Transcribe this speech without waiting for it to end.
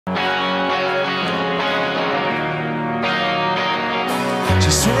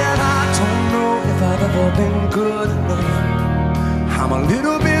said, I don't know if I've ever been good enough. I'm a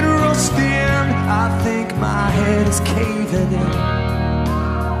little bit rusty and I think my head is caving in.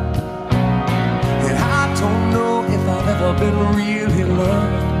 And I don't know if I've ever been really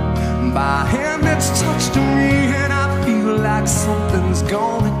loved by a hand that's touched me, and I feel like something's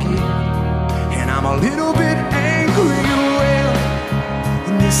gonna give. And I'm a little bit angry, well,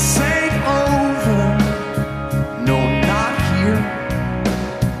 and this ain't over. No, not here.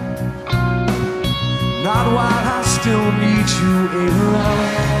 Not while I still need you around.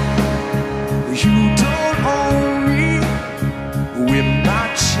 You don't own me, we're not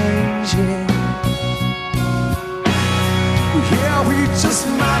changing. Yeah, we just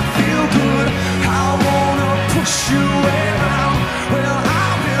might feel good. I wanna push you around. Well, I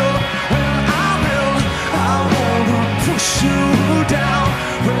will, I wanna push you down.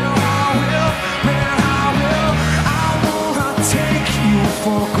 Well, I will, man, I wanna take you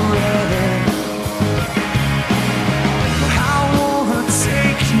for granted. I wanna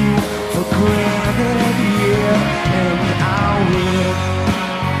take you for granted, yeah, and I will.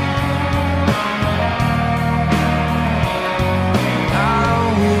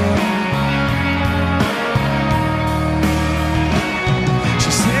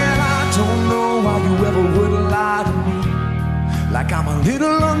 Like I'm a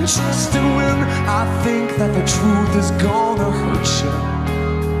little untrusted when I think that the truth is gonna hurt you.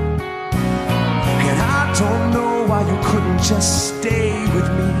 And I don't know why you couldn't just stay with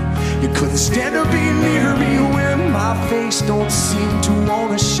me. You couldn't stand to be near me when my face don't seem to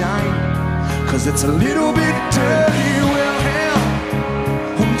wanna shine, 'cause it's a little bit dirty. Well, hell,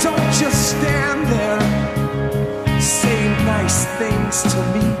 don't just stand there saying nice things to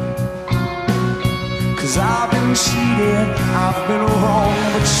me. 'Cause I've been cheated, I've been wrong,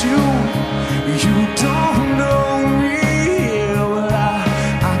 but you don't know me. Well,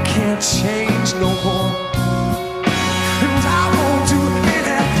 I can't change no more, and I won't do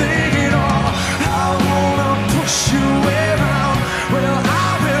anything at all. I wanna push you around. Well, I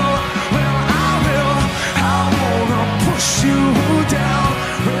will, I wanna push you down.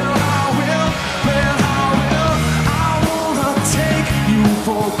 Well, I will, I wanna take you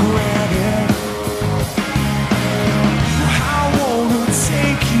for granted.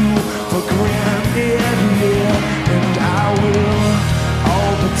 For granted, yeah, and I will.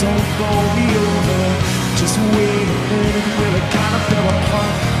 Oh, but don't go me over. Just wait a minute, when it kind of fell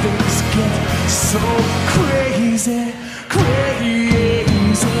apart, things get so crazy,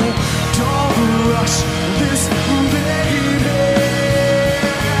 crazy. Don't rush this, baby.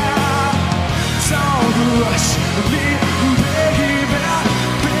 Don't rush me, baby.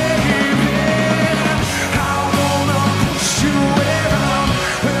 I wanna push you around.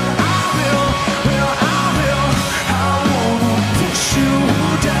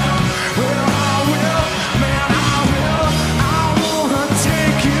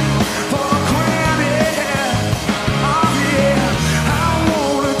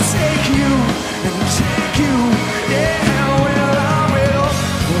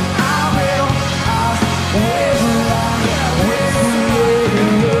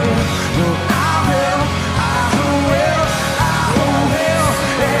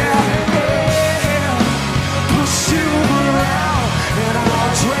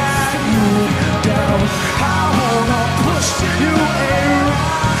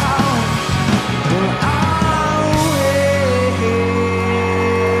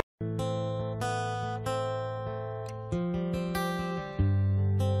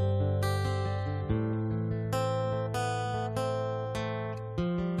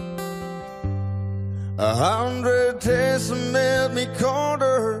 A 100 days have made me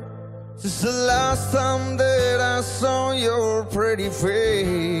colder since the last time that I saw your pretty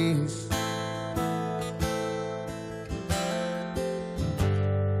face.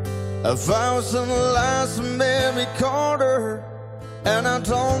 1,000 lies have made me colder, and I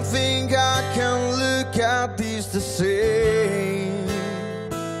don't think I can look at these the same.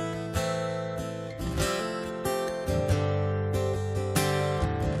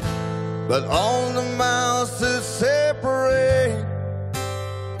 But all the miles that separate,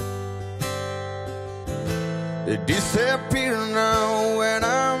 they disappear now when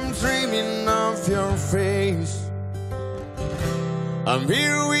I'm dreaming of your face. I'm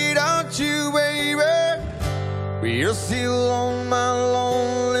here without you, baby. We're still on my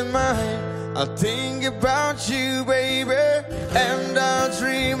lonely mind. I think about you, baby, and I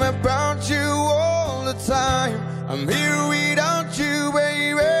dream about you all the time. I'm here without you,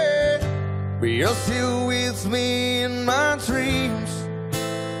 baby. You're still with me in my dreams.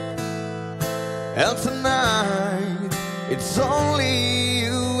 And tonight it's only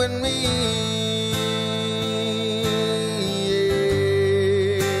you and me.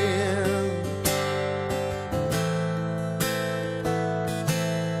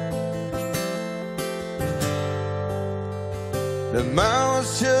 The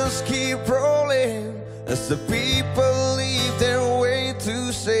miles just keep rolling as the people leave their way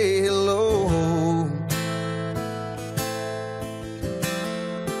to say hello.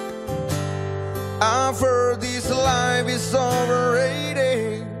 I've heard this life is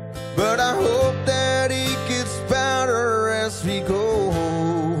overrated, but I hope that it gets better as we go.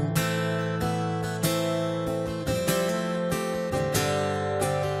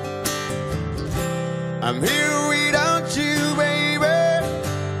 I'm here without you, baby.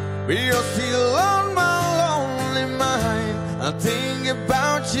 You're still on my lonely mind. I think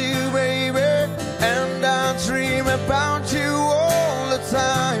about you, baby, and I dream about you all the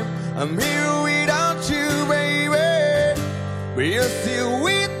time. I'm here without you, baby, but you're still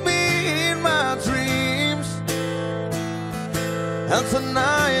with me in my dreams. And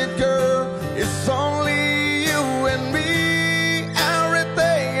tonight, girl, it's only you and me.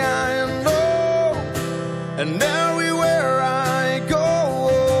 Everything I know, and everywhere I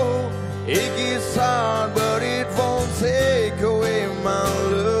go, it gets hard, but it won't take away my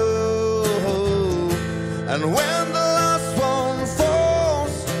love. And when the last one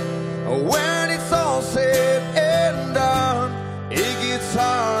falls, when it's all said and done, it gets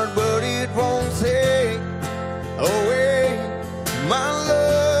hard, but it won't take away my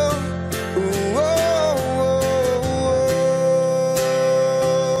love. Ooh, oh,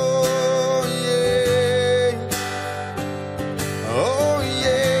 oh, yeah. Oh,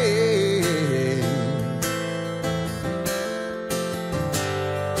 yeah.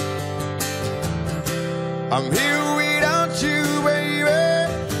 I'm here without you, baby.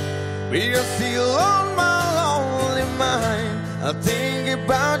 You're still on my lonely mind. I think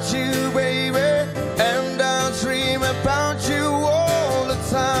about you, baby, and I dream about you all the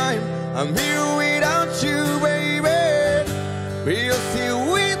time. I'm here without you, baby, but you're still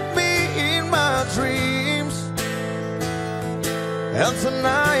with me in my dreams. And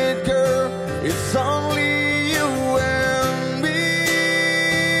tonight, girl, it's only you and me.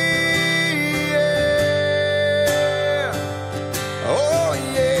 Yeah. Oh,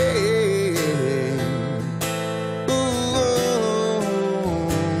 yeah. Ooh, oh,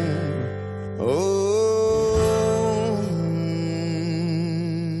 oh.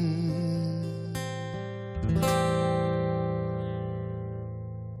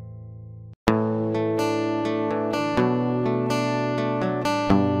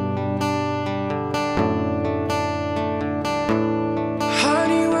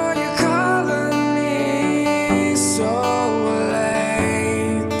 Honey, why you calling me so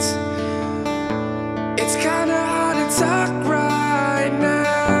late? It's kinda hard to talk right now.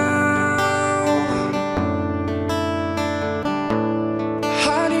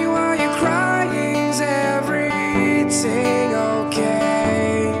 Honey, why you crying? Is everything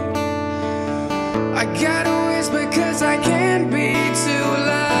okay? I gotta whisper 'cause I can't be too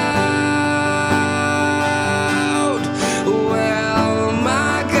loud. Well,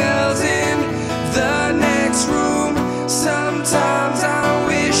 my girl's in the next room. Sometimes I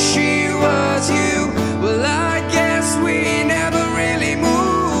wish she was you. Well, I guess we never really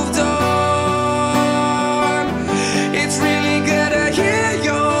moved on. It's really good to hear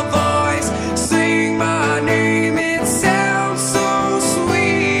your voice sing my name. It sounds so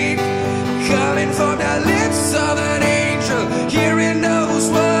sweet, coming from the lips of an angel. Hearing those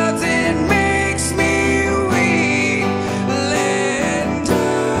words, it makes me weak. And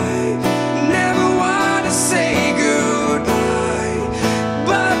I never want to say goodbye,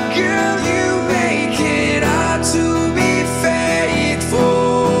 but girl, you make it hard to be faithful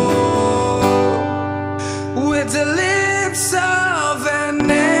with the lips of an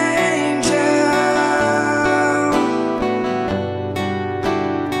angel.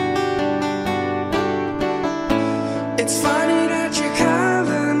 It's funny that you're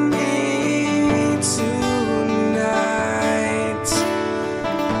calling me tonight.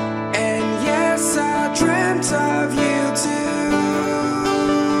 And yes, I dreamt of you too.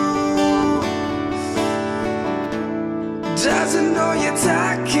 Doesn't know you're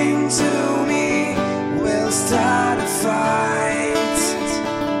talking to me. We'll start a fight.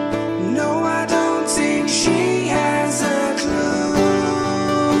 No, I don't think she has a clue.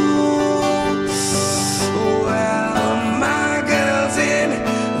 Well, my girl's in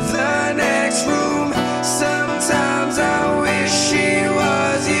the next room. Sometimes I wish she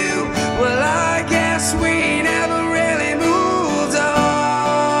was you. Well, I guess we never really moved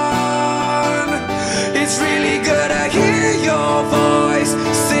on. It's really good to hear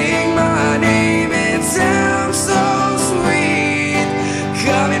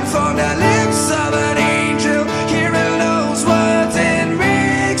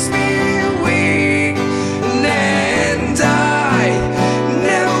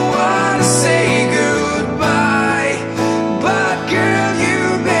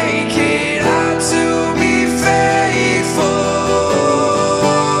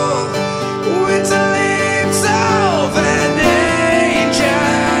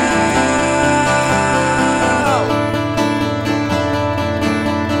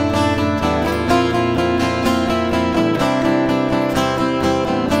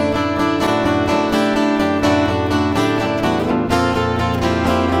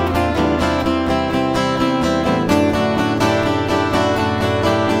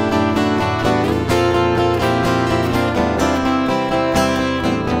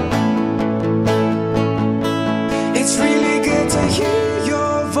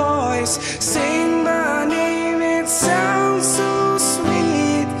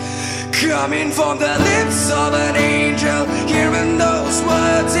coming from the lips of an angel. Hearing those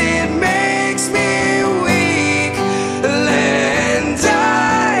words, it makes me weak. And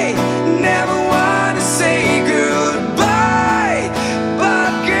I never want to say goodbye,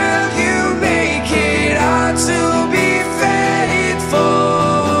 but girl, you make it hard to be faithful.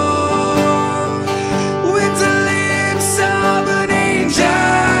 With the lips of an angel,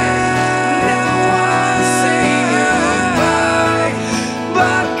 never want to say goodbye,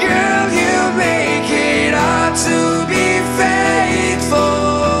 but girl, you make it hard to be faithful.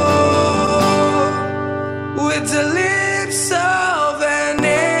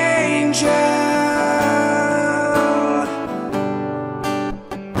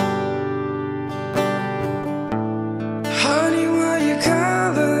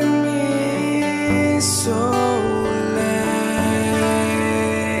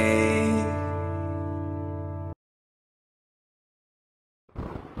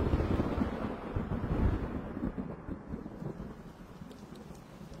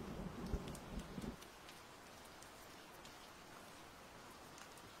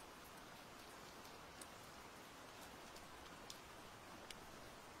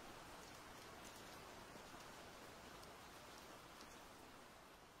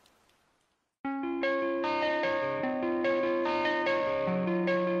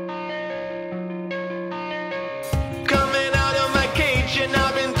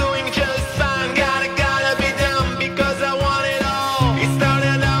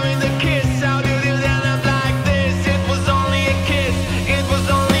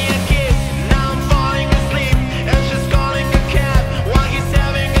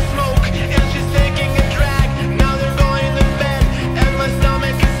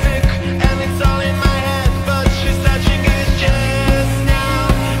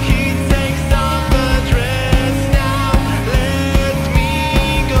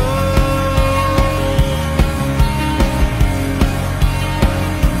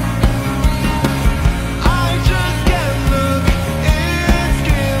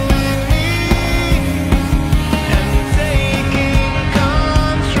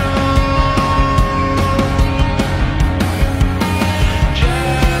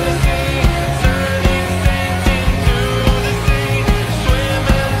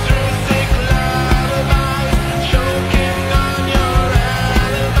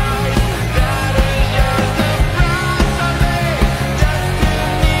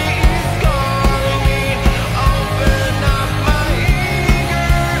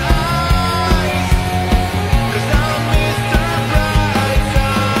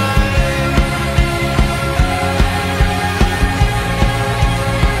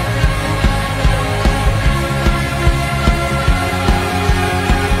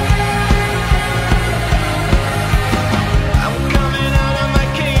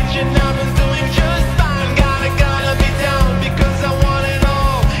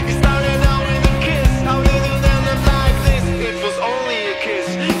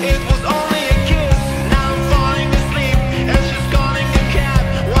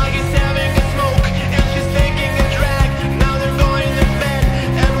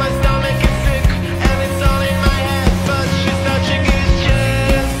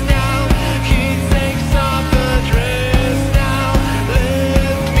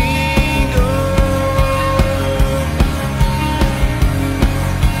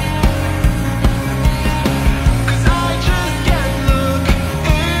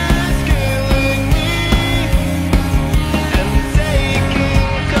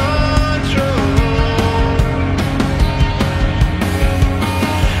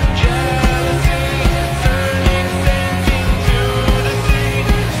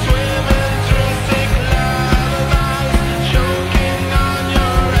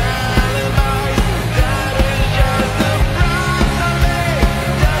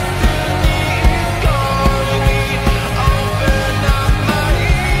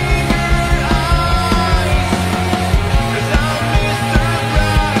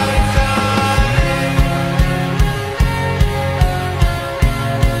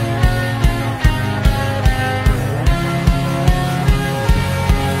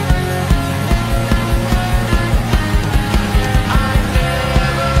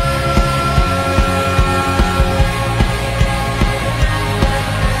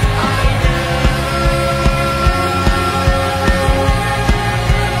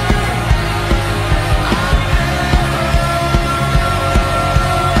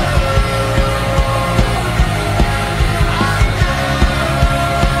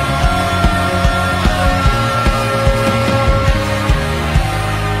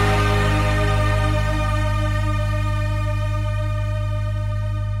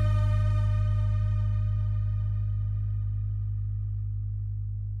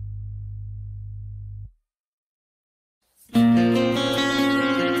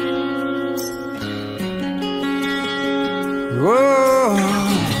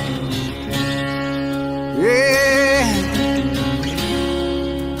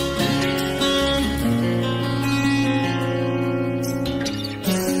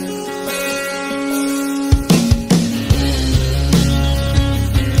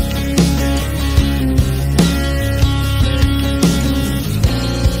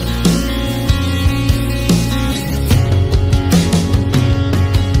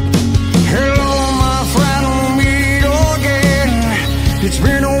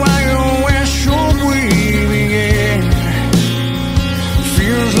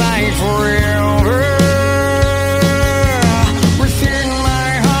 take forever. Within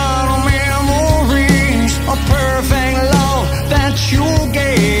my heart are memories of perfect love that you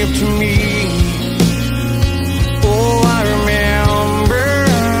gave to me. Oh, I remember,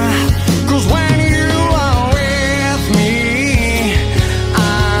 'cause when you are with me,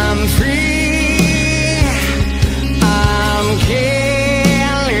 I'm free, I'm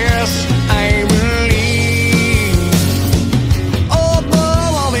careless, I believe.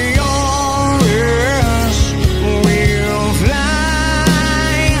 Above all the others, we'll fly.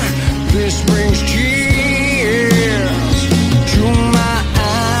 This brings tears to my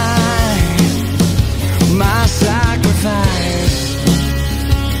eyes, my sacrifice.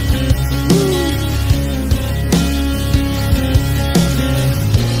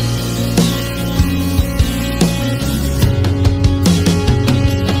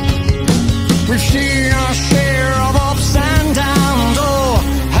 We've seen our share of ups and downs. Oh,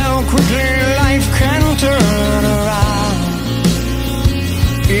 how quickly life can turn around.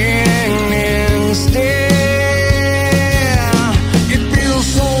 In an instant, it feels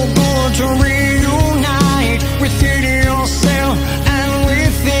so good to reunite within yourself and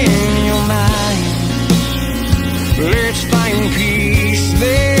within your mind. Let's find peace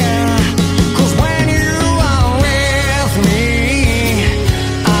there, 'cause when you are with me,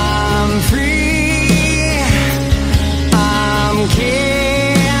 I'm free, I'm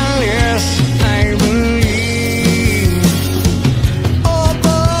careless, I believe.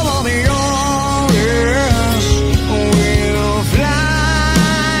 Above all the others, we'll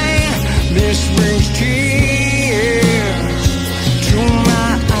fly. This brings tears to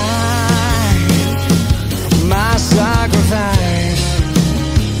my eyes, my sacrifice,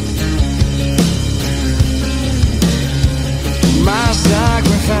 my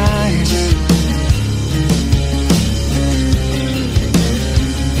sacrifice.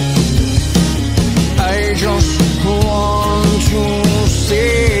 I just want to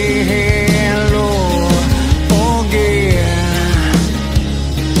say hello again.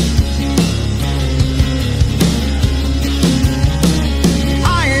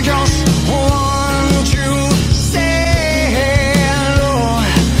 I just want to say hello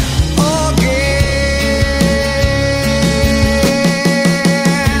again.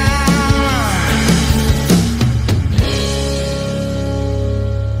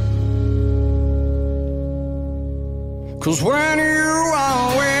 'Cause when you are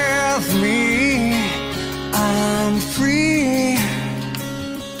with me, I'm free,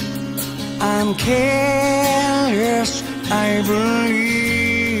 I'm careless, I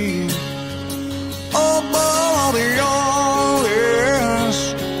believe. Above all the others,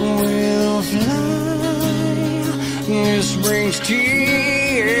 we'll fly. This brings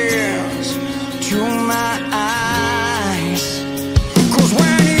tears to my eyes. 'Cause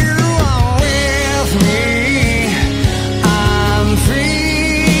when you are with me, I'm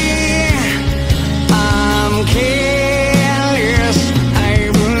free, I'm careless, I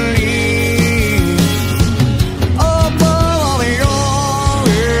believe. Above all the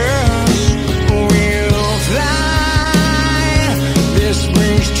others, we'll fly. This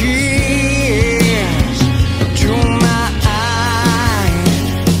brings tears to my eyes.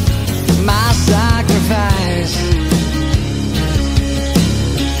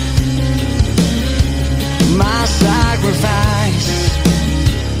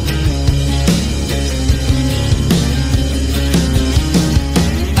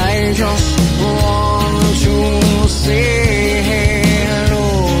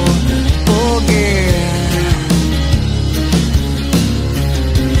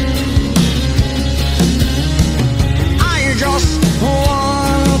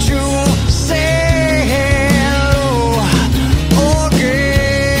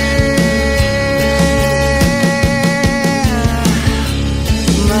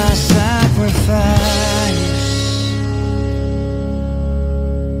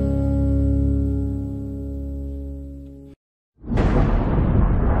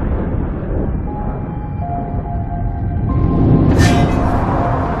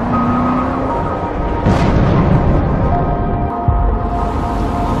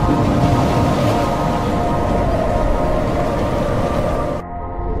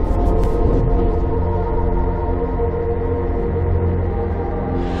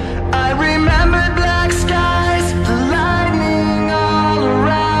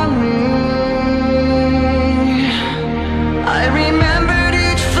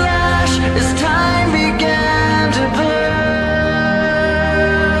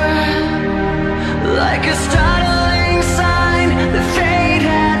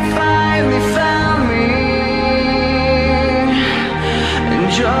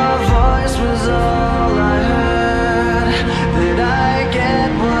 voice was all I heard. Did I get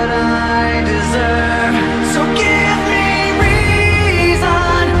what I deserve? So give me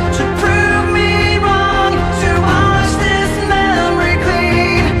reason to prove me wrong, to wash this memory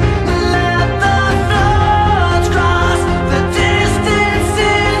clean. Let the floods cross the distance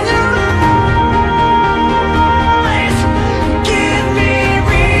in your eyes. Give me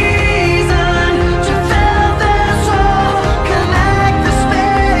reason to fill this hole, connect the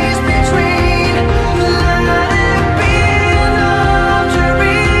space between. Let it be enough to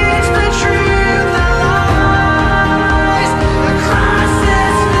reach the truth that lies across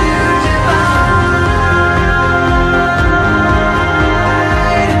this new divide.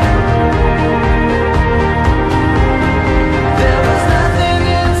 There was nothing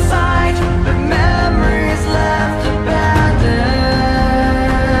in sight but memories left abandoned.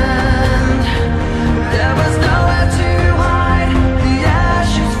 There was nowhere to hide, the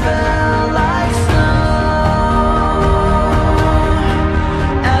ashes fell like snow,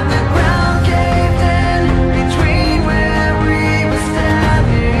 and the ground caved in between where we were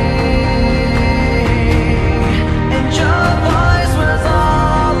standing. And your voice was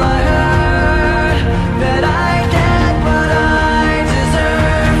all I heard. That I get what I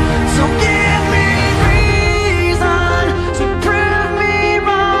deserve. So give me reason to prove me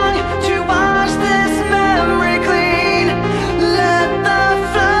wrong, to wash this memory clean. Let the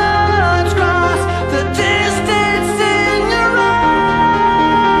floods cross the distance in your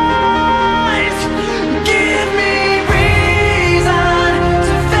eyes. Give me reason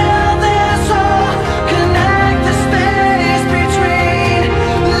to fill this hole, connect the space between.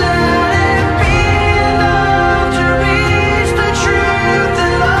 Let it be enough to reach the truth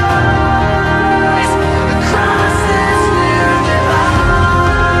that lies across this new divide.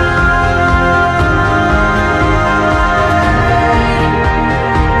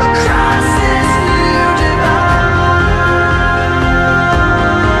 Across this new divide.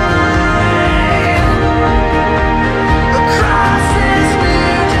 Across this new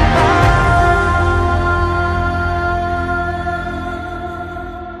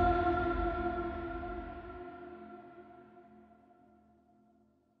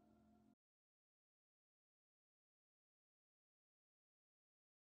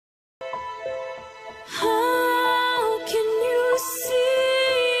How can you see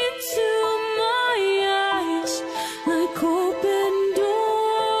into my eyes like open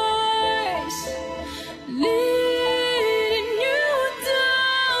doors, leading you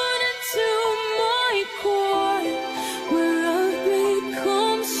down into my core, where I've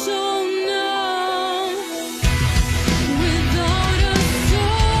become so numb, without a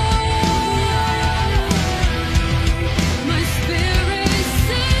soul. My spirit is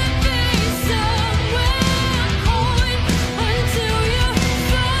slipping somewhere.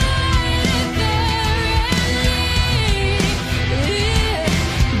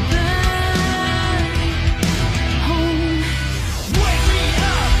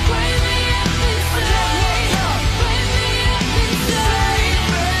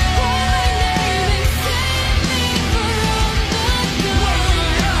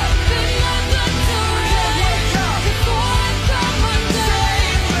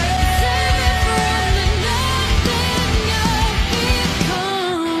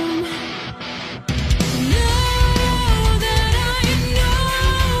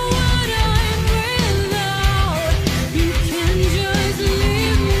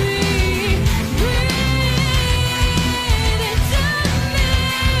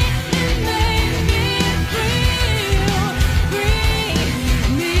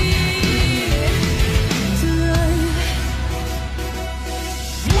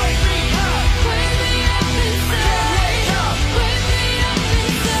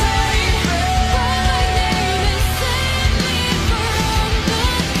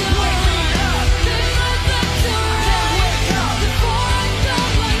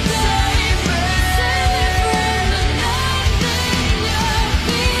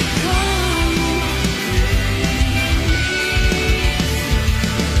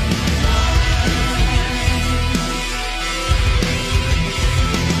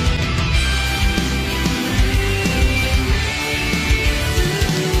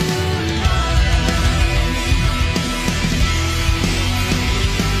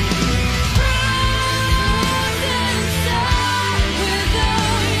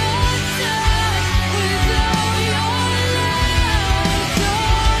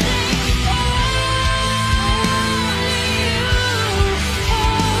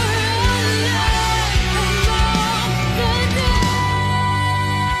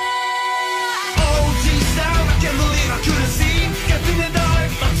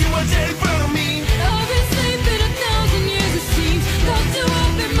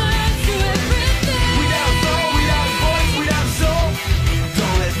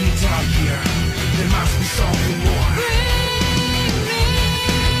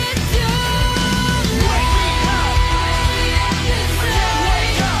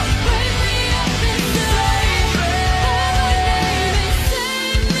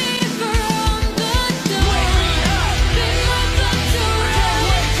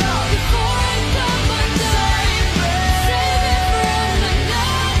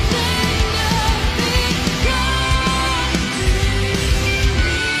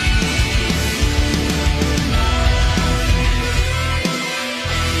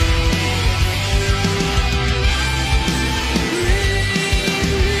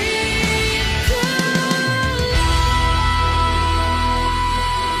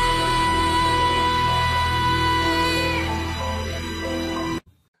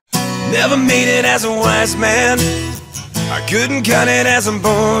 Never made it as a wise man. I couldn't cut it as a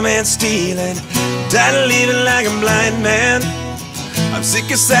poor man stealing. Died to leave it like a blind man. I'm sick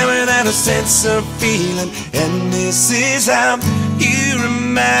and sad without a sense of feeling. And this is how you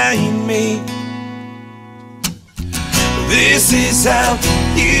remind me. This is how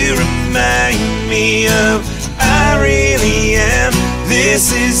you remind me of I really am.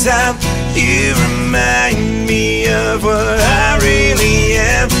 This is how you remind me of what I really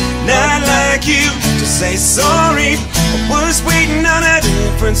am. Not like you to say sorry. I was waiting on a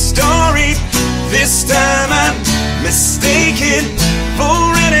different story. This time I'm mistaken for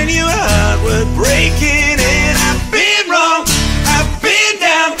letting you out with breaking. And I've been wrong, I've been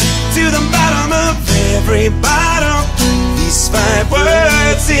down to the bottom of every bottle. These 5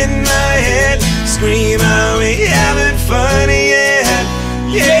 words in my head scream out we haven't fun yet.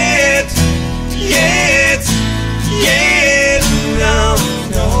 Yet, yet, yet, no,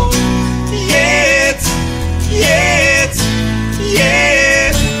 no. Yet, yet,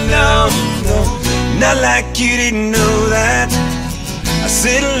 yet, no, no. Not like you didn't know that I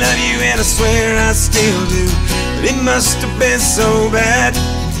said I love you and I swear I still do. But it must have been so bad.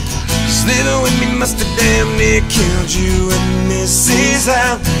 Just living with me must have damn near killed you. And this is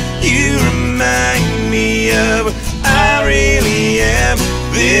how you remind me of what I really am.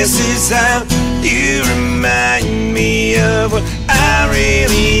 This is how you remind me of what I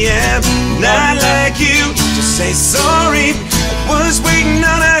really am. Not like you to say sorry. I was waiting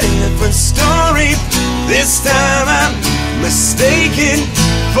on a different story. This time I'm mistaken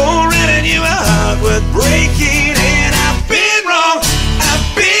for letting you out with breaking. And I've been wrong, I've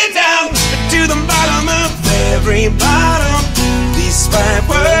been down to the bottom of every bottom. These 5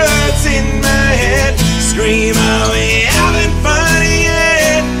 words in my head scream out we haven't fun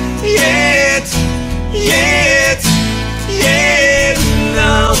yet. Yet, yet, yet,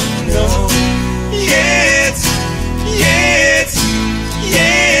 no, no. Yet, yet,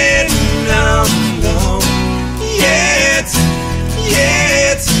 yet, no, no. Yet,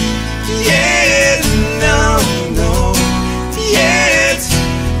 yet, yet, no, no. Yet,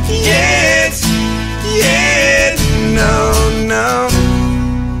 yet, yet, no, no.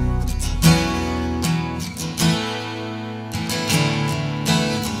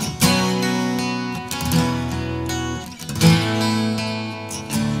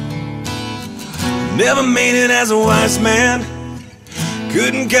 Never made it as a wise man.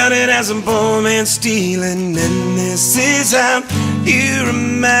 Couldn't cut it as a poor man stealing. And this is how you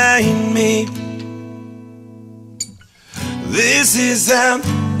remind me. This is how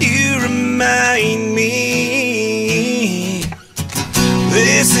you remind me.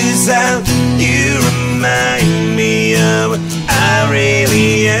 This is how you remind me of what I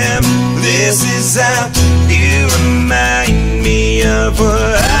really am. This is how you remind me of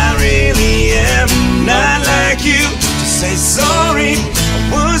what I really am. Not like you to say sorry.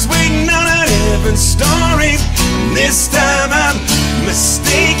 I was waiting on a different story. And this time I'm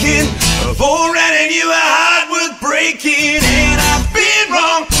mistaken for letting you out with breaking. And I've been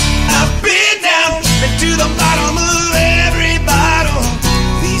wrong, I've been down to the bottom of every bottle.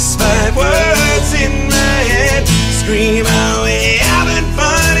 These 5 words in my head scream out we haven't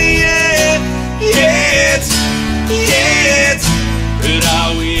fun yet. Yet, yet, but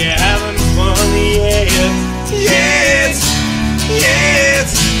are we having fun yet? Yet, yet,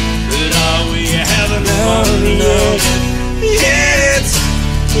 but are we having fun yet? Yet,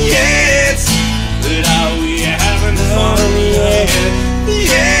 yet, but are we having fun yet?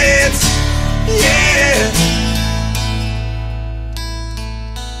 Yet, yet.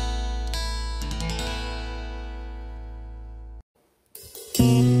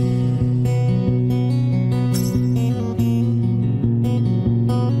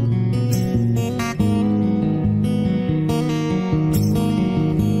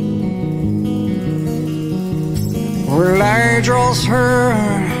 Well, I just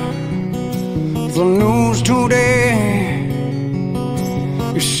heard the news today.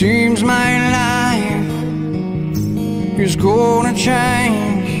 It seems my life is gonna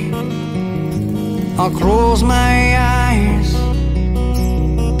change. I close my eyes,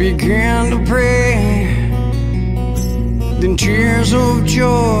 begin to pray. Then tears of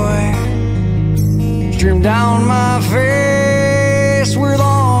joy stream down my face with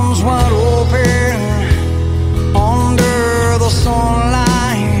arms wide open. Under the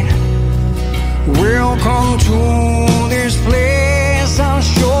sunlight, welcome to this place. I'll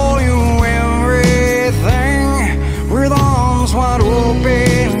show you everything with arms wide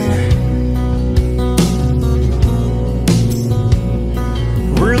open.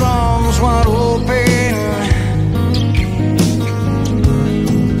 With arms wide open.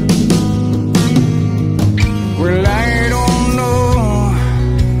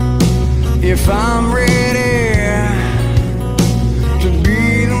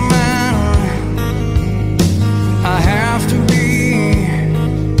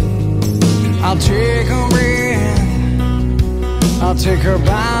 take a breath, I'll take her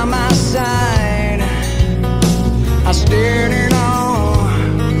by my side. I stared in awe.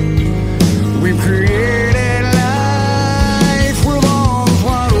 We've created life with arms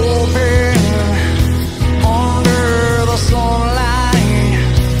wide open under the sunlight.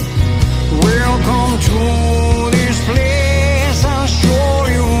 Welcome to this place. I'll show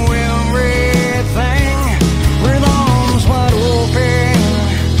you everything with arms wide open.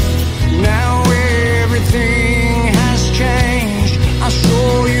 Now everything has changed. I'll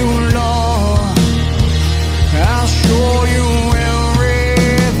show you love. I'll show you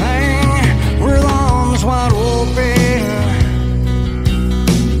everything with arms wide open.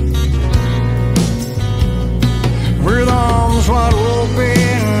 With arms wide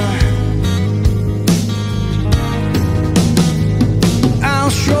open. I'll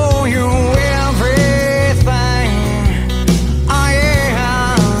show you everything. I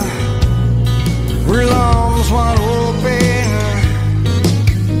am with arms wide open.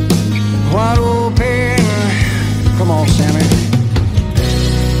 Wide open. Come on, Sammy.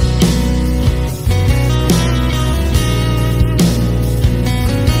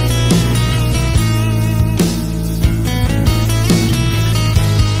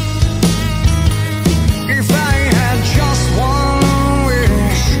 If I had just one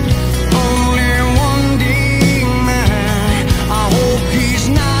wish, only one demon, I hope he's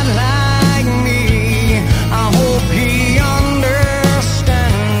not like me. I hope he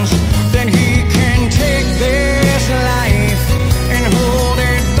understands that he can take this life and hold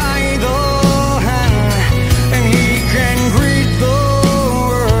it by the hand, and he can greet the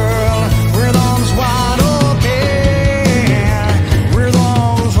world with arms wide open, with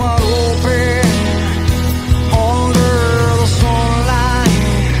arms wide open under the sunlight.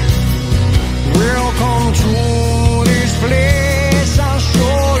 Welcome to this place. I'll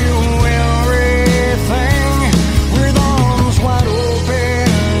show you everything with arms wide open.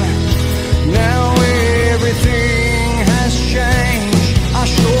 Now everything has changed. I'll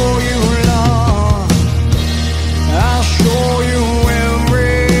show you love. I'll show you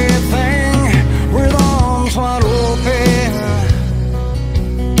everything with arms wide open.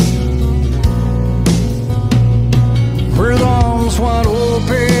 With arms wide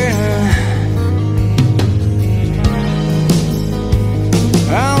open.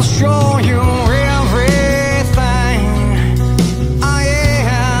 I'll show you everything I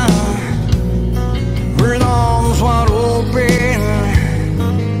am. With arms wide open.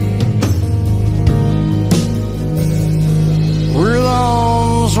 With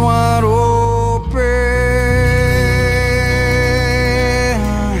arms wide open.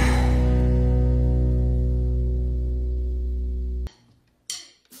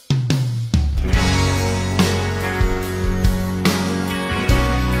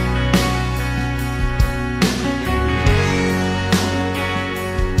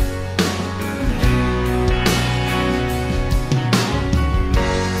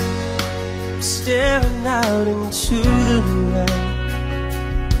 Staring out into the night,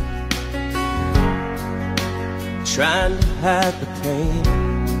 trying to hide the pain.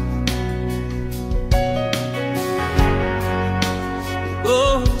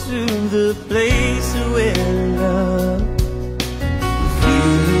 Going to the place where love and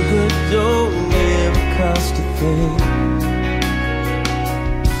feeling good don't ever cost a thing,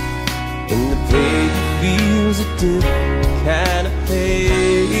 and the pain feels a different kind of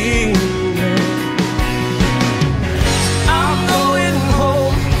pain. I'm going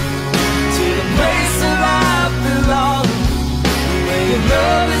home to the place that I belong, where your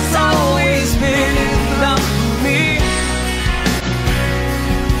love has always been enough for me.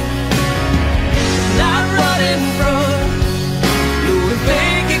 Not running from, no, I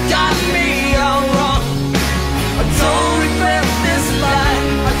think you got me all wrong. I don't regret this life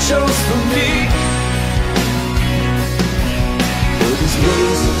I chose for me. But these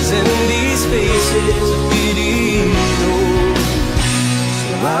roses and these faces are getting old, so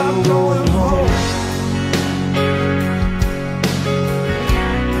I'm going home.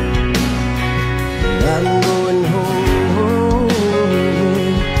 I'm going home.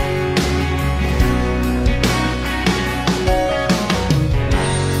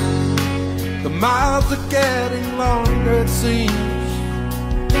 The miles are getting longer, it seems.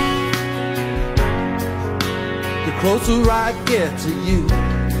 The closer I get to you,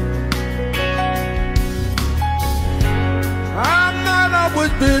 I've not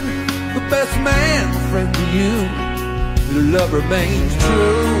always been the best man, friend to you. Your love remains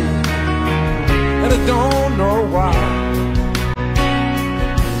true, and I don't know why.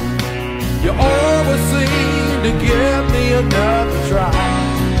 You always seem to give me another try.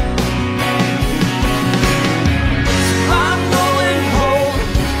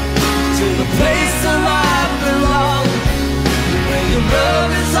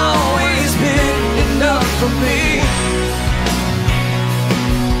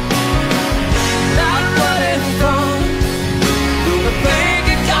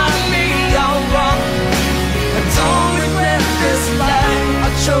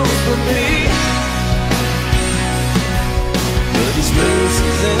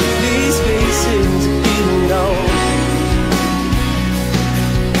 and these faces you know.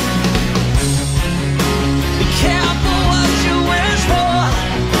 Be careful what you wish for,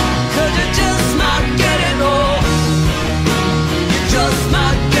 'cause you just might get it all. You just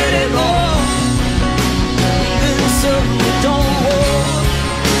might get it all. Then some you don't want.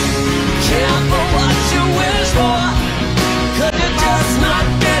 Be careful what you wish for, 'cause you just might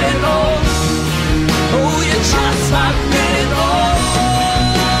get it all. Oh, you just might get it all.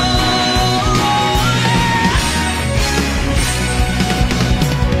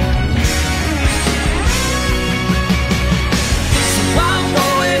 So I'm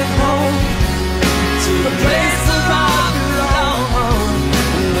going home to the place of I belong,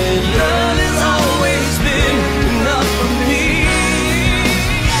 where love has always been enough for me.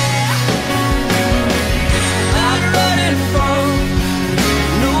 I'm running from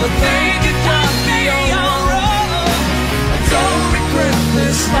new things you got me on wrong. I don't regret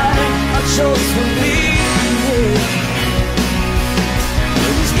this life I chose for me.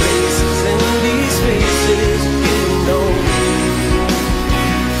 These places and these faces you know.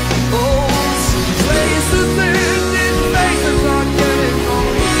 Oh, some places and these faces are getting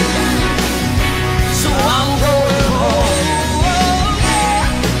on. So I'm going home.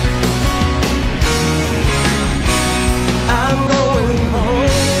 I'm going home.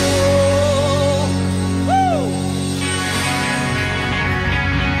 Woo!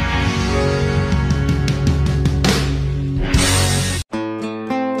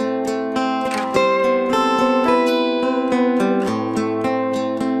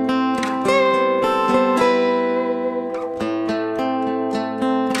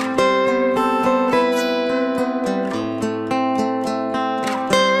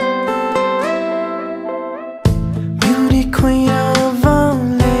 Beauty queen of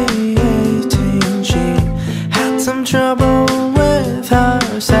only 18, she had some trouble with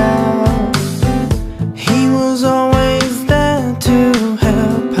herself. He was always there to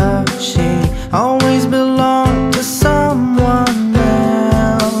help her. She always belonged to someone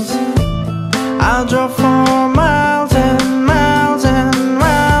else. I drove for miles and miles and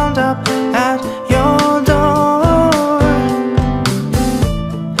round up at your door.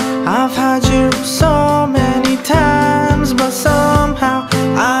 I've had you so many times, but somehow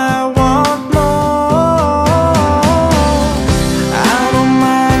I want more. I don't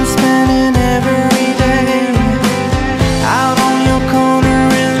mind spending every day out on your corner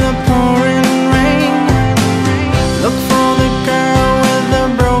in the pouring rain. Look for the girl with the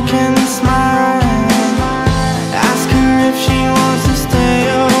broken smile. Ask her if she wants to stay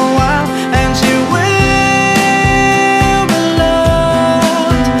a while, and she will be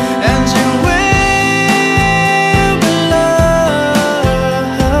loved, and she will be loved.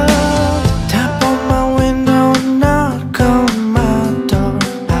 Tap on my window, knock on my door.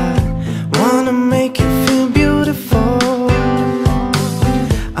 I wanna make you feel beautiful.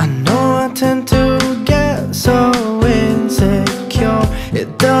 I know I tend to get so insecure. It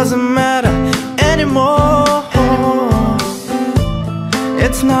doesn't matter anymore.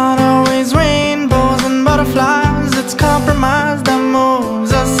 It's not always rainbows and butterflies. It's compromise that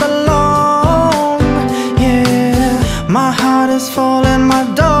moves us along. Yeah, my heart is full and my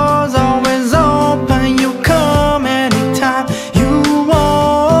door's always open. You come anytime you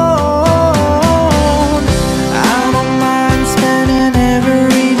want. I don't mind spending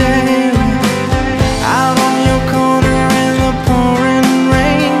every day out on your corner in the pouring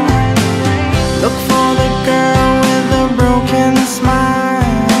rain. Look for the girl with the broken smile.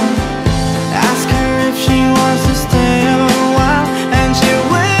 Ask her if she wants to stay a while, and she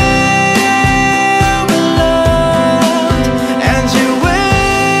will be loved, and she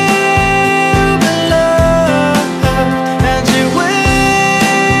will be loved, and she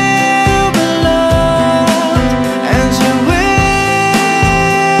will be loved, and she will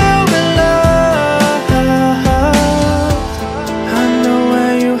be loved. I know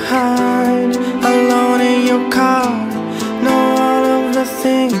where you hide, alone in your car. Know all of the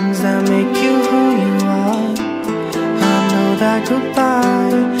things that make you who you are. I know that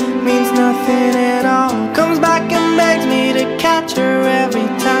goodbye means nothing at all. Comes back and begs me to catch her every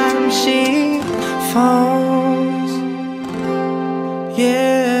time she falls.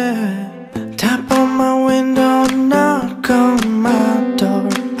 Yeah, tap on my window, knock on my door.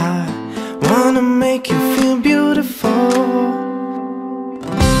 I wanna make you feel beautiful.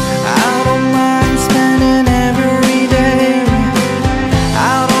 I don't mind spending every day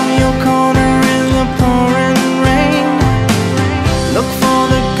out on your corner in the pouring rain. Look for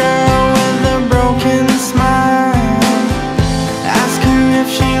the girl with the broken smile. Ask her if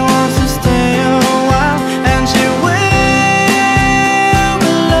she wants to stay a while, and she will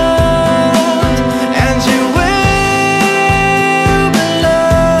be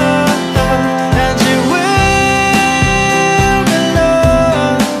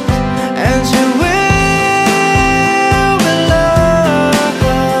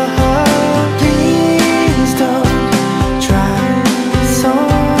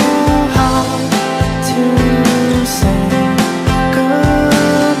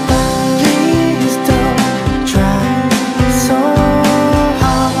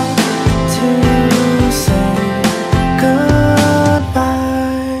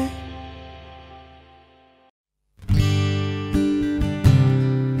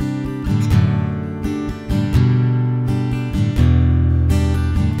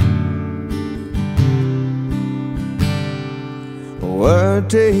what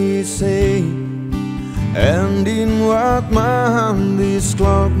they say, and in what mind this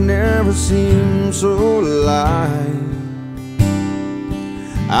clock never seems so alive.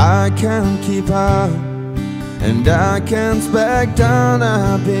 I can't keep up and I can't back down.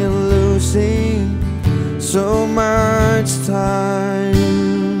 I've been losing so much time.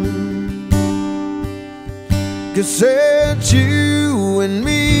 'Cause it's you and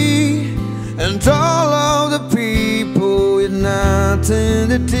me and all of the people with nothing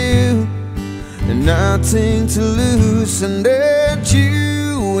to do and nothing to lose. And it's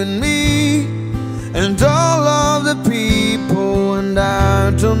you and me and all of the people, and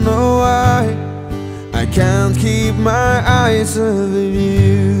I don't know why I can't keep my eyes off of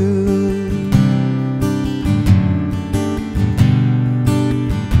you.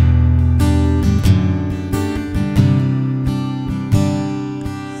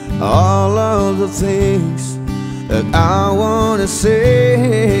 All of the things that I wanna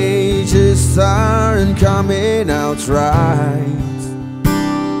say just aren't coming out right.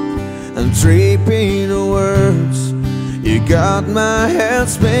 I'm tripping the words, you got my head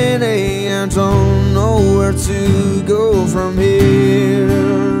spinning. I don't know where to go from here.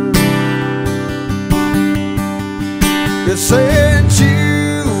 'Cause it's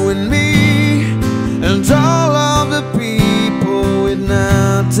you and me and all of the people with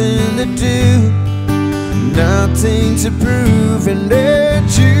nothing to do, nothing to prove. And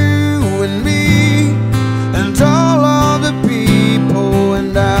it's you and me and all of the people,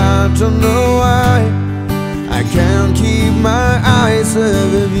 and I don't know why I can't keep my eyes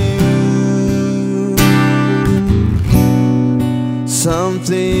off of you.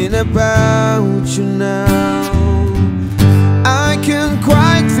 Something about you now I can't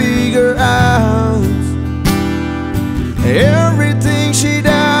quite figure out. Everything she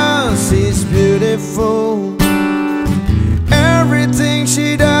does is beautiful, everything she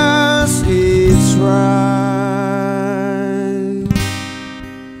does is right.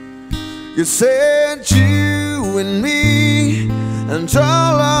 'Cause it's you and me and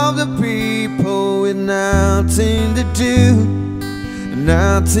all of the people with nothing to do,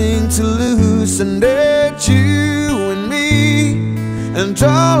 nothing to lose. And it's you and me and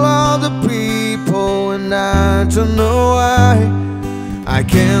all of the people, and I don't know why I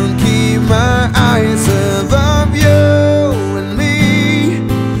can't keep my eyes off of you and me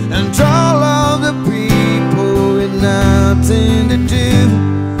and all of the people with nothing to do,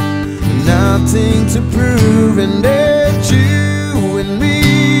 nothing to prove. And it's you and me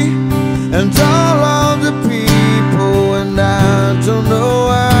and all of the people, and I don't know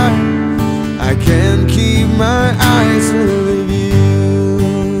why I can't keep my eyes off of you.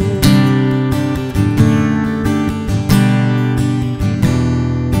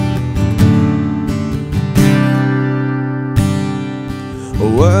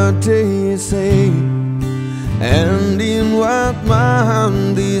 What they say, and in what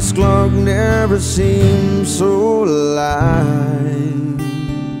mind this clock never seems so alive.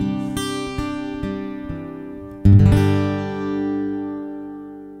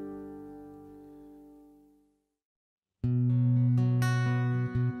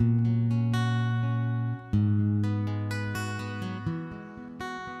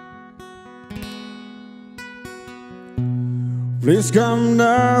 Please come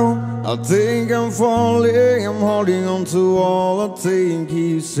now, I think I'm falling. I'm holding on to all I think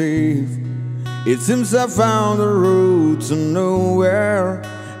is safe. It seems I found a road to nowhere,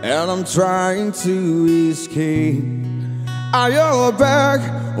 and I'm trying to escape. I yell back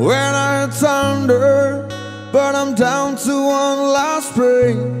when I thunder, but I'm down to one last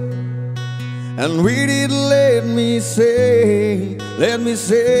spray. And with it, let me say,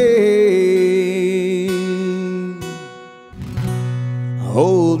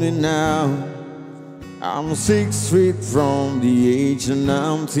 hold me now. I'm 6 feet from the edge, and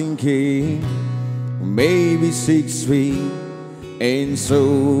I'm thinking maybe 6 feet ain't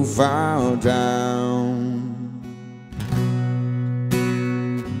so far down.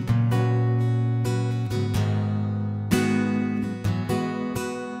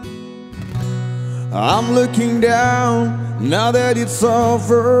 I'm looking down now that it's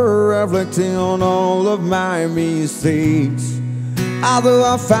over, reflecting on all of my mistakes. Although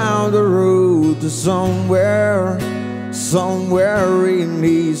I found a road to somewhere in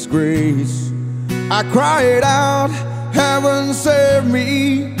His grace. I cried out, heaven save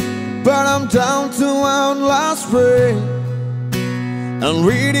me, but I'm down to one last prayer. And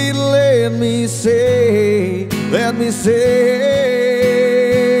really let me say,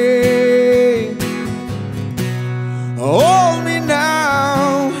 hold me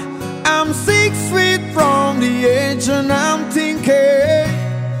now. I'm 6 feet from the edge, and I'm thinking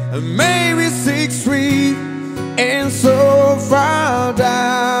maybe 6 feet and so far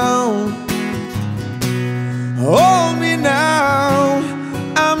down. Hold me now,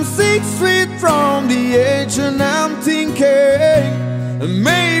 I'm 6 feet from the edge and I'm thinking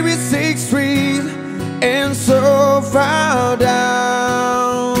maybe 6 feet and so far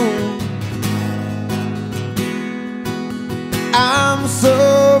down. I'm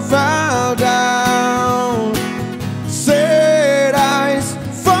so far down. Sad eyes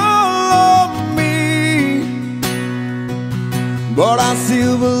follow me, but I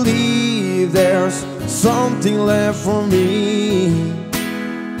still believe there's something left for me.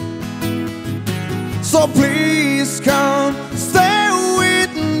 So please come stay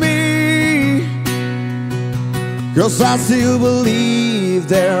with me, 'cause I still believe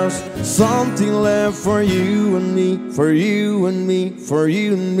there's something left for you and me, for you and me, for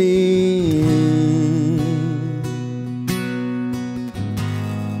you and me.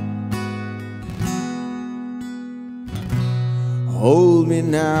 Hold me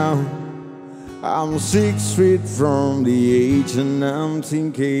now, I'm 6 feet from the edge and I'm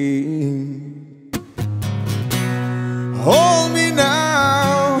thinking. Hold me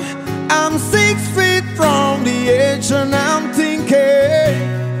now, I'm 6 feet from the edge and I'm thinking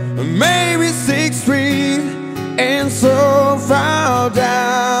maybe 6 feet and so far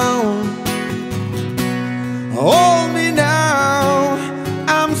down. Hold me now,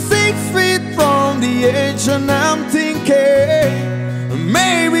 I'm 6 feet from the edge and I'm thinking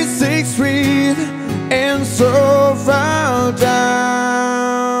maybe 6 feet and so far down.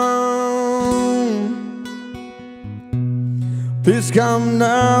 Please come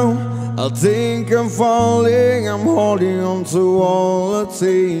now, I think I'm falling, I'm holding on to all I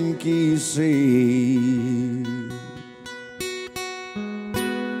think you see.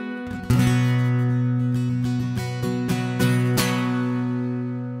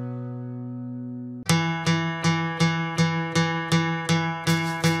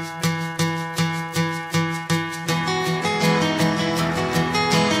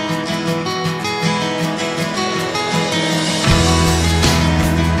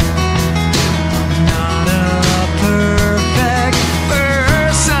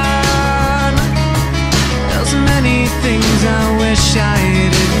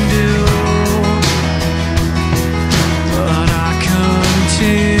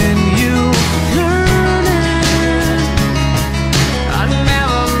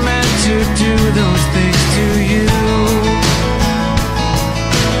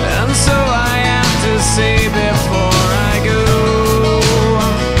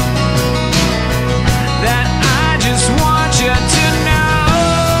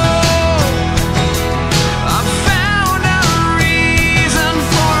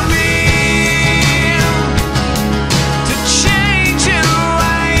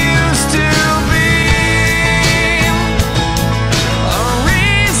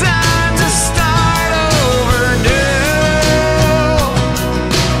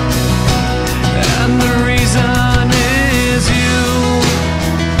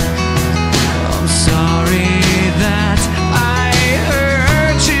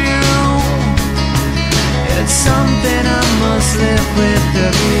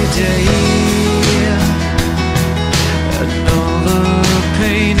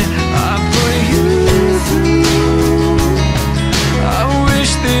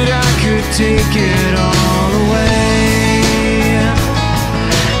 Take it all away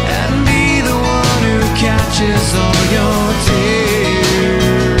and be the one who catches all your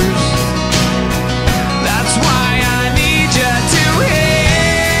tears. That's why I need you to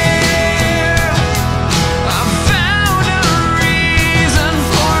hear. I found a reason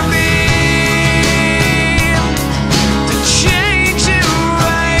for me to change who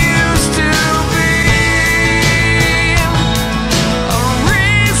I used to be. A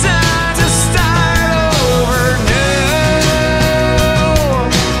reason to start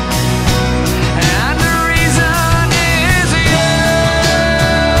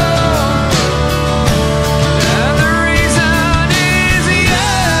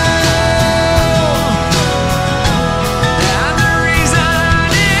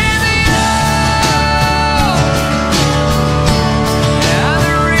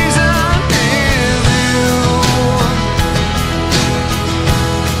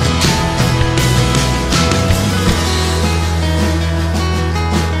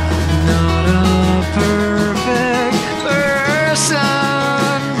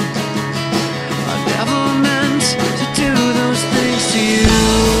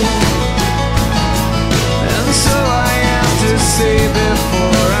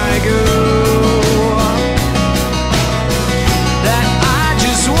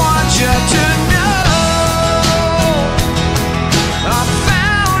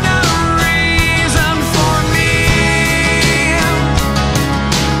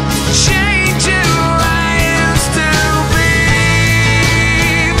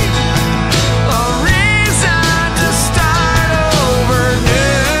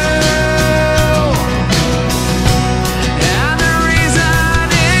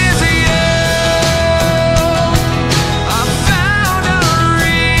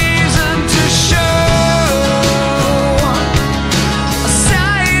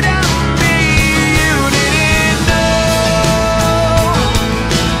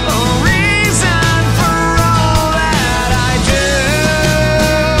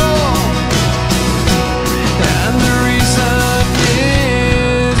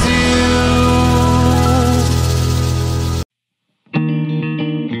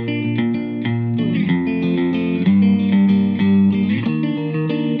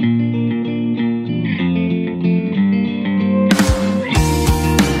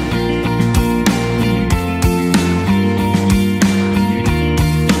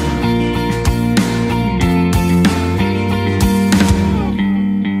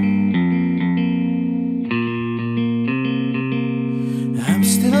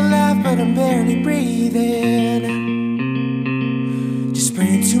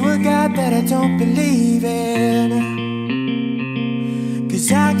a God that I don't believe in.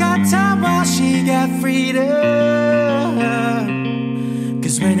 'Cause I got time while she got freedom.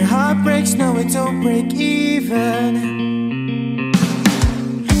 'Cause when her heart breaks, no it don't break even.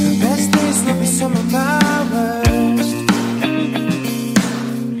 The best days will be some of my worst.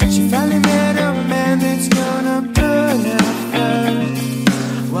 She finally met a man that's gonna put her first.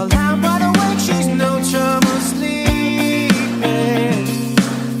 While I'm wide awake, she's no trouble sleeping.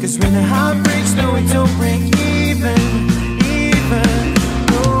 'Cause when the heart breaks, no it don't break even.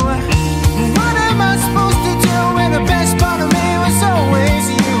 No. What am I supposed to do when the best part of me was always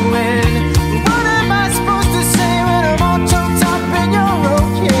you? And what am I supposed to say when I'm on top and you're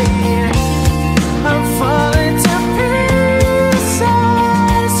okay? I'm falling to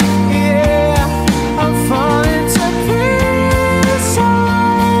pieces, yeah. I'm falling to pieces.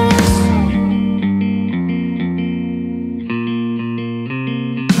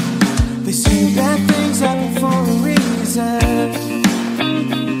 They say bad things happen for a reason,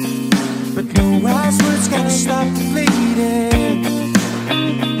 but no wise words gonna stop the bleeding.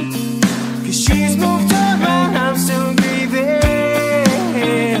 'Cause she's moved on while I'm still grieving.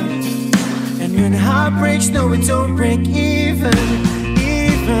 And when the heart breaks, no it don't break even.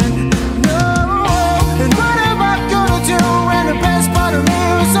 No. And what am I gonna do when the best part of me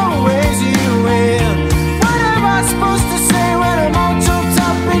was always you? And what am I supposed to say when I'm on top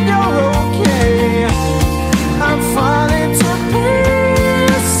and you're okay? I'm falling to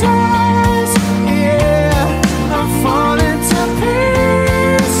pieces, yeah. I'm falling to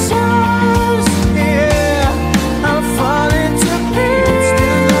pieces, yeah. I'm falling to pieces.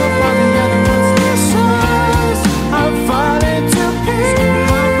 I'm falling to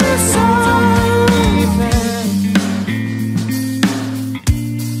pieces.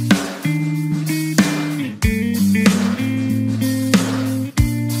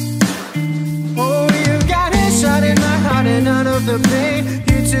 Oh, you got a shot in my heart and none of the pain.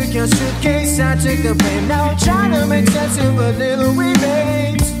 You took your suitcase, I took the blame. Now I'm trying to make sense of what little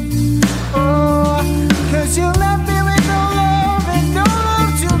remains. Oh, 'cause you left me with no love and no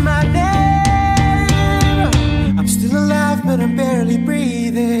love to my name. I'm still alive, but I'm barely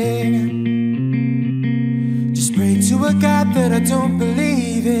breathing. Just pray to a God that I don't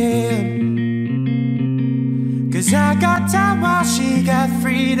believe in. 'Cause I got time while she got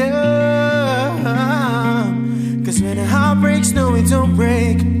freedom. 'Cause when a heart breaks, no it don't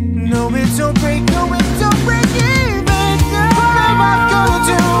break. No it don't break, no it don't break even. What am I gonna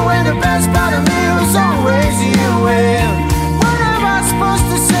do when the best part of me was always you? And what am I supposed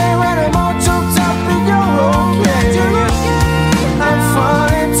to say when I'm on top and you're okay? I'm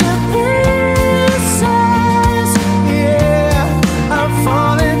falling to pieces, yeah. I'm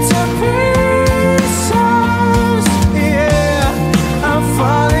falling to pieces, yeah. I'm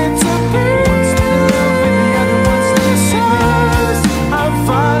falling to pieces. I'm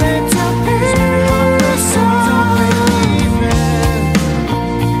falling to pieces.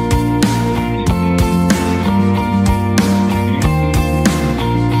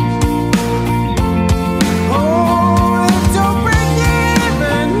 Oh, it don't break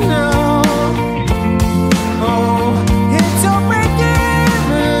even, no. Oh, it don't break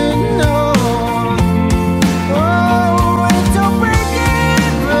even, no. Oh, it don't break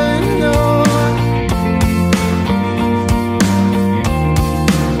even, no.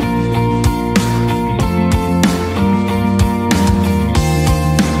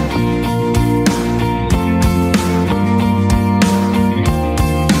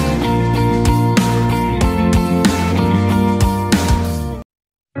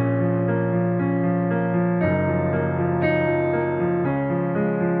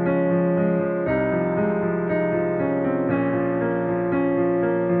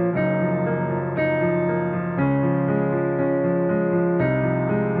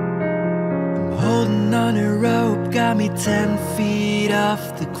 Holding on a rope got me 10 feet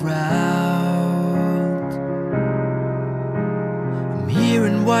off the ground. I'm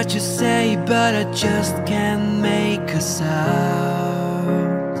hearing what you say, but I just can't make a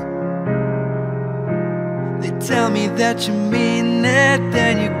sound. They tell me that you mean it,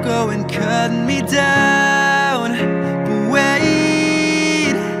 then you go and cut me down. But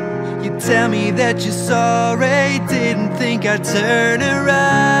wait, you tell me that you're sorry, didn't think I'd turn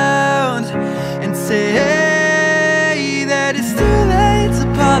around and say that it's too late to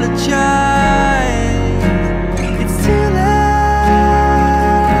apologize. It's too late.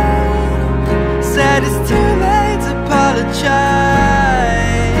 Said it's too late to apologize.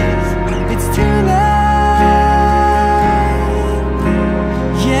 It's too late.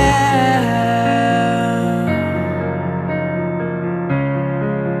 Yeah.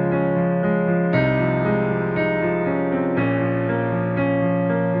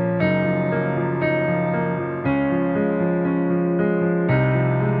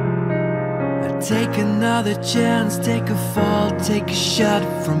 take another chance, take a fall, take a shot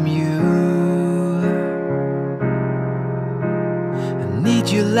from you. I need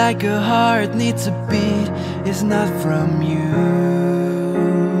you like a heart needs a beat, it's not from you.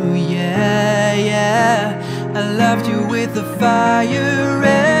 Yeah, yeah, I loved you with the fire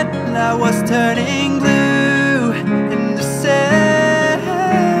red, and I was turning blue in the sand.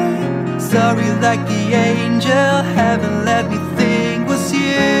 Sorry like the angel, haven't let me think was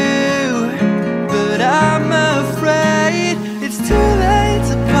you. But I'm afraid it's too late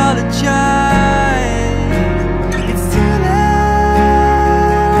to apologize. It's too late.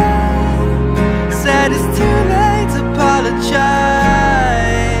 Said it's too late to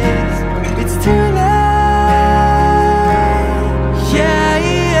apologize. It's too late. Yeah,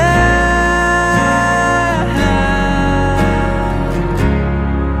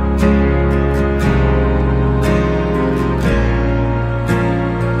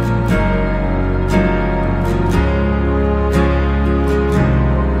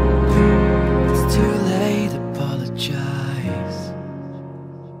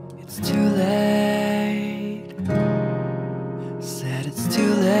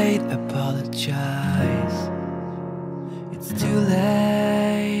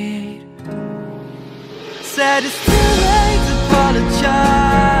 said it's too late to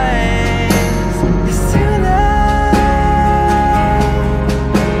apologize. It's too late.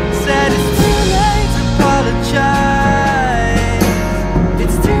 Said it's too late to apologize.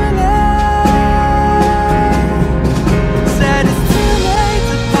 It's too late. Said it's too late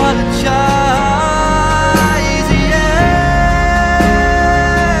to apologize. Yeah.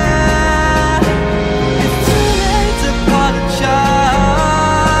 It's too late to apologize.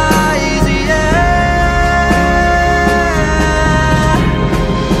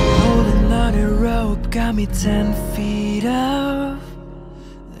 Got me 10 feet off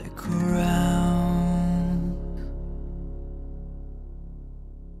the ground.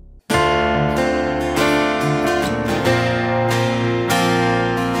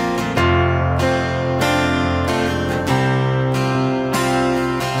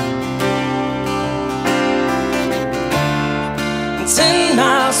 "10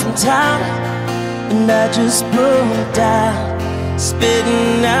 miles from town, and I just broke down,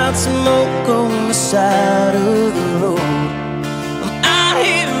 spitting out smoke on the side of the road. I'm out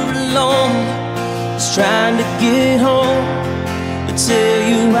here alone, just trying to get home. They tell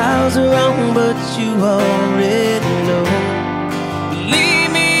you I was wrong, but you already know. Believe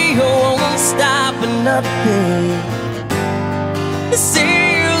me, you won't stop nothing to see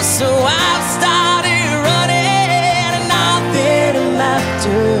you, so I've started running. And all that I'm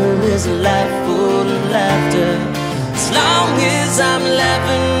after is a life full of laughter. As long as I'm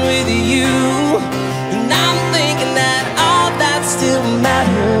laughing with you, and I'm thinking that all that still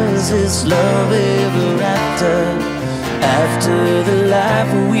matters is love ever after. After the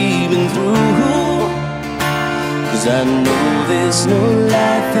life we've been through, 'cause I know there's no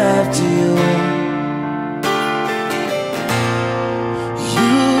life after you.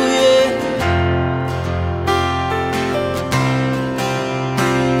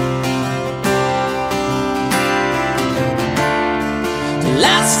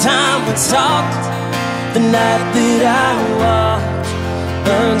 Last time we talked, the night that I walked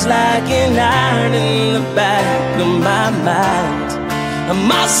burns like an iron in the back of my mind. I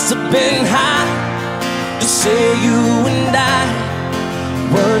must have been high to say you and I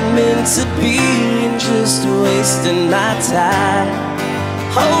weren't meant to be, and just wasting my time.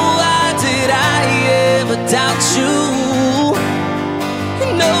 Oh, why did I ever doubt you? You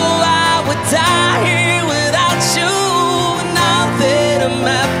know I would die here without you. That I'm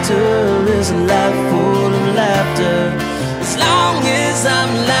after is a life full of laughter. As long as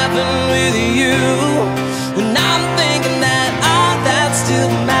I'm laughing with you, and I'm thinking that all that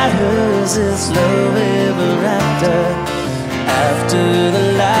still matters is love ever after. After the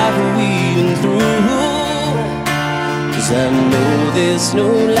life we've been through, 'cause I know there's no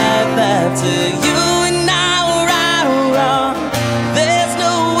life after you. And now we're right or wrong, there's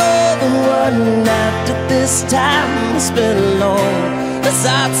no other one after this time. It's been long. It's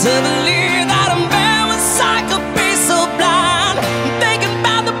hard to believe that I'm embarrassed I could be so blind. I'm thinking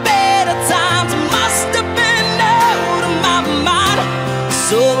about the better times, it must have been out of my mind.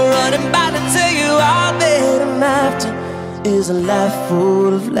 So we're running back to tell you all that I'm after is a life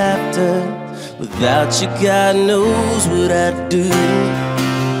full of laughter. Without you, God knows what I'd do.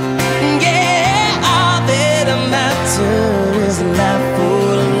 Yeah, all that I'm after is a life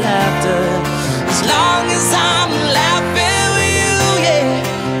full of laughter. As long as I'm laughing with you,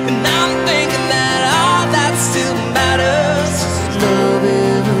 yeah. And I'm thinking that all that still matters is love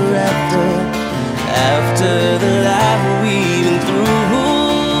ever after.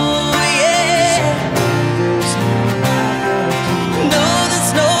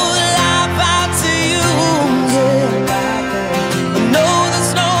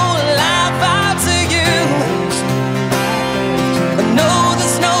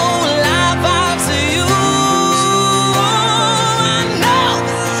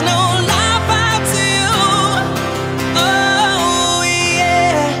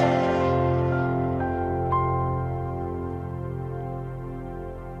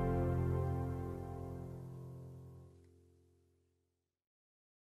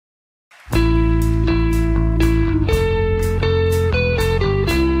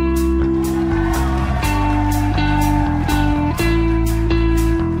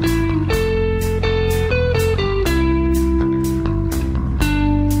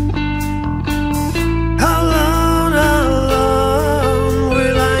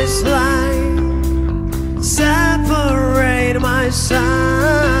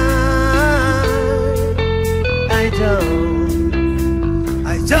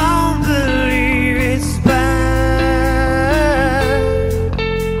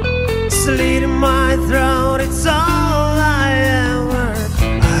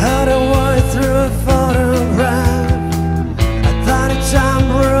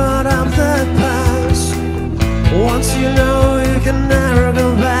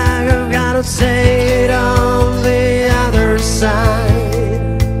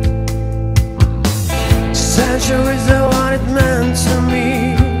 sure is that what it meant to me.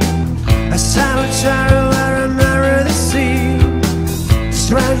 A silent shadow where I never really see.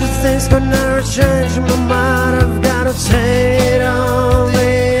 Stranger things could never change my mind. I've got to take it on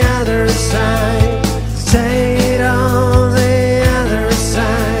the other side. Take it on the other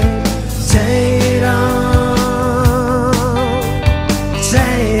side. Take it on.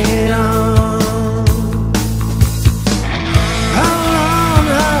 Take it on. How long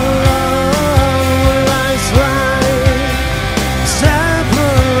will I slide?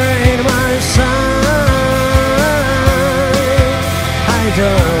 Separate my side.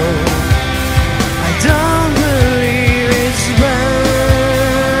 I don't believe it's bad.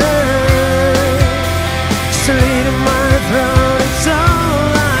 Straight in my throat, it's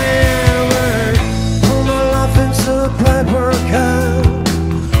all I ever. Pull my life into a paper cup.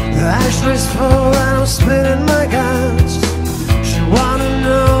 The ashtrays full and I'm spitting my guts. She wanna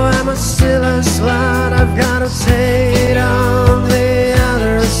know am I still a slut? I've gotta take it on the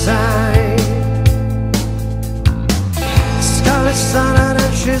other side. Scarlet started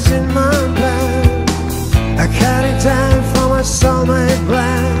and she's in my bed. I cut it down for my soulmate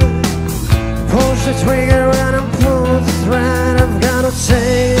black. Push the trigger and I'm pull the thread. I've gotta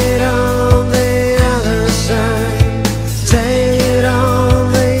take it on the other side. Take it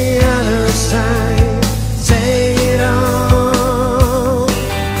on the other side. Take it on.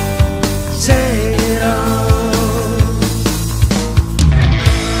 Take it on.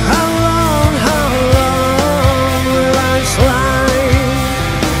 How long will I slide?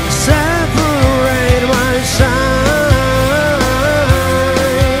 Separate my side.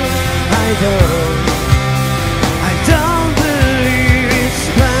 I don't believe it's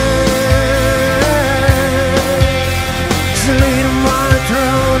bad. Sleep in my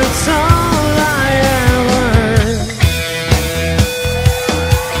throat, it's all I ever.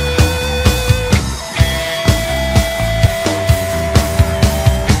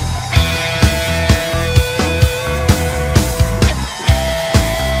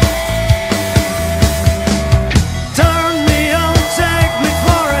 Turn me on, take me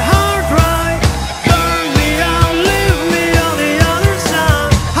for a hard ride. Burn me out, leave me on the other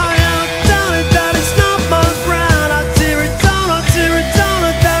side. I have done it, that is not my friend. I tear it down,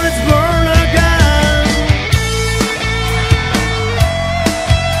 that it's burn again.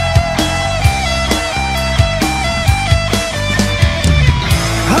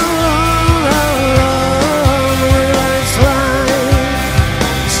 How long will I slide?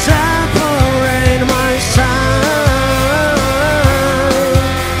 Separate my side.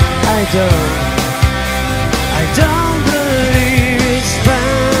 I don't believe it's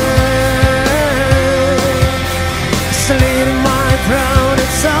bad. Sleep in my throat,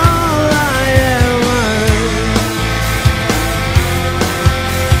 it's all I ever.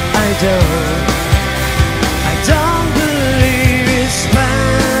 I don't believe it's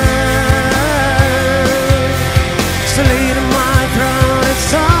bad. Sleep in my throat,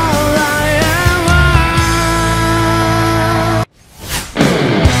 it's all I ever.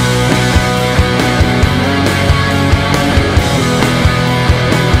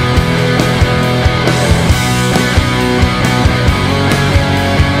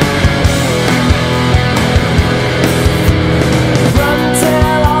 Run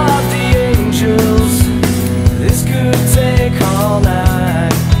tell all of the angels.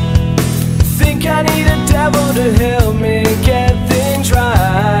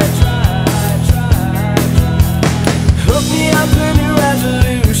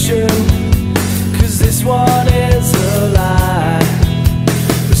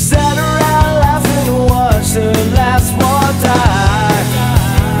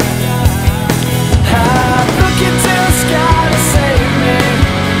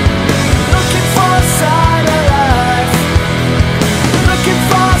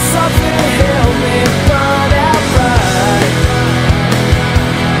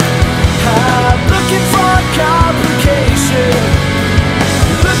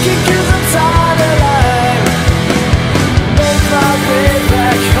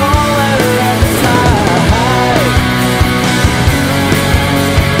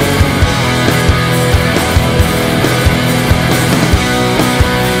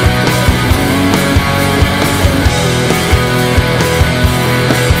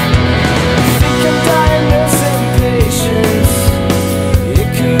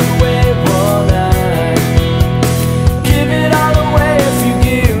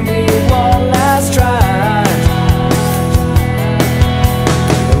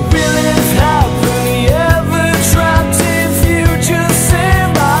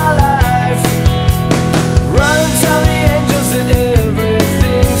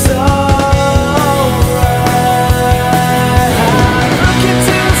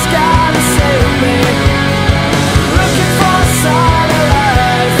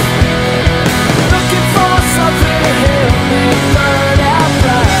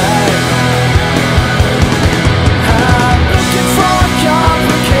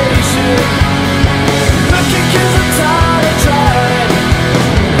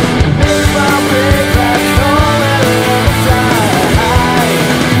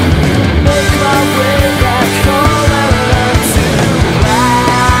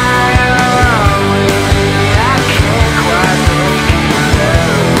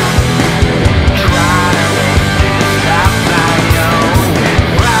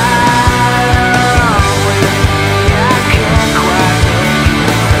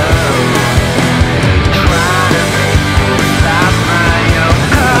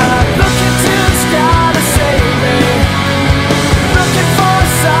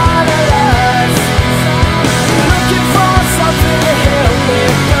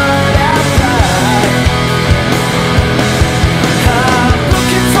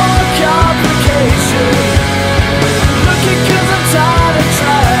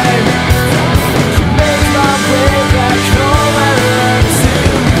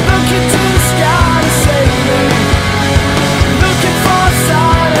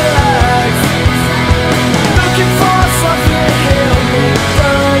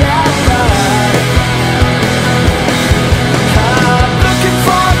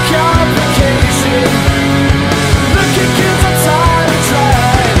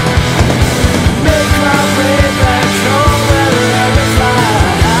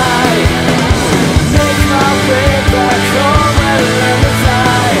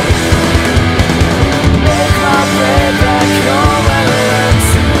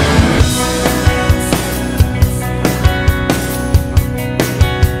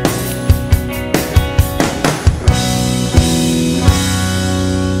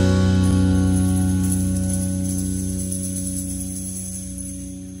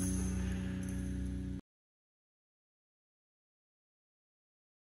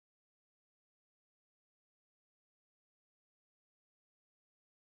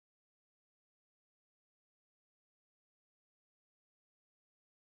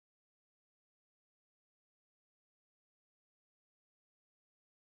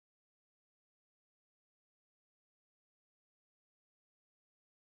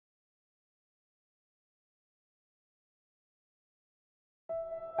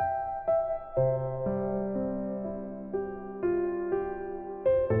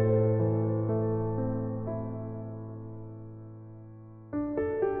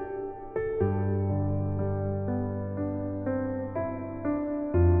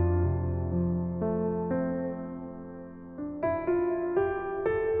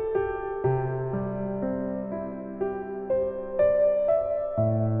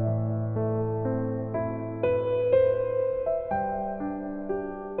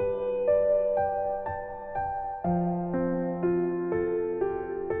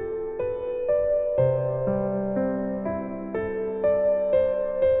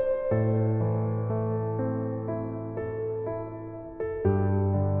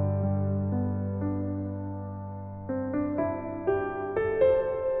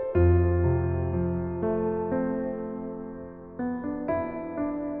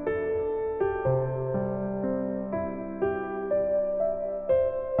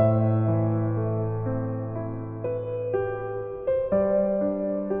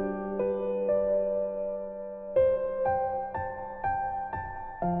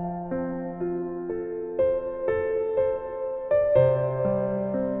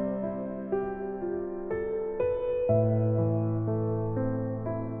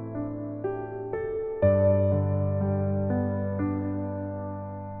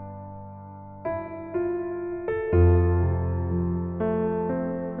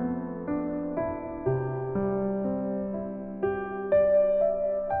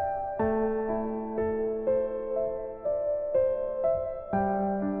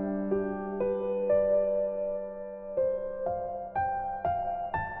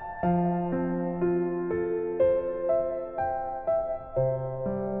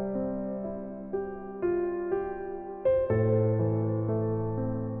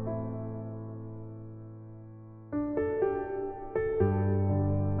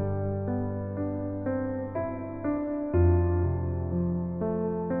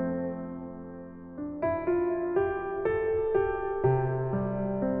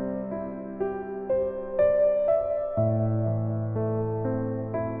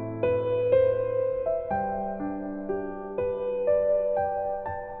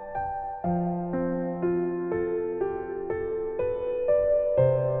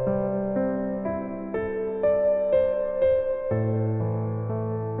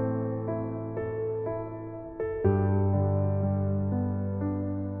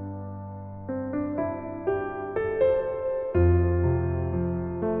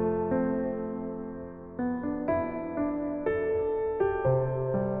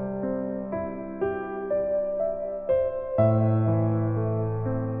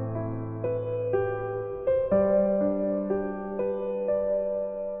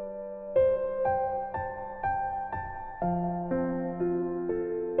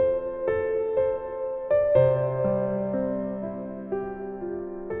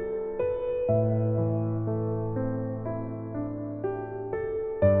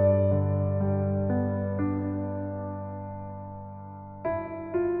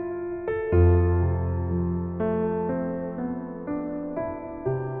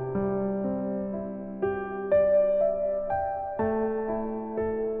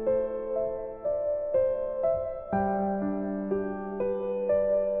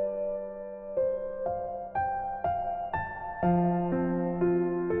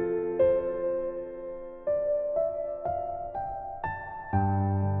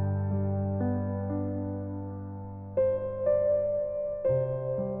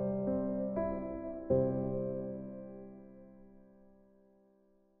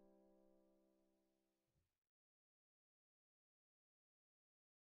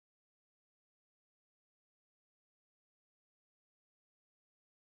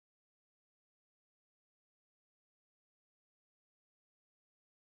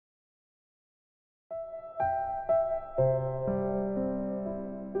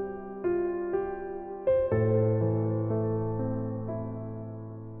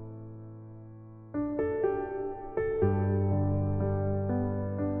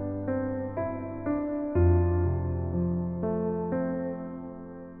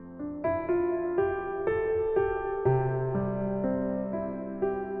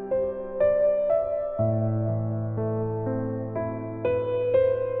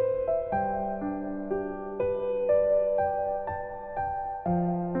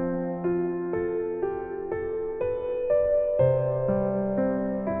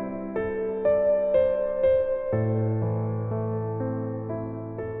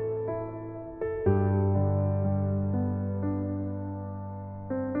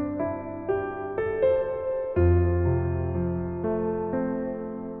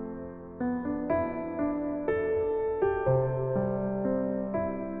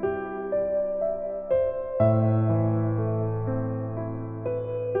 you.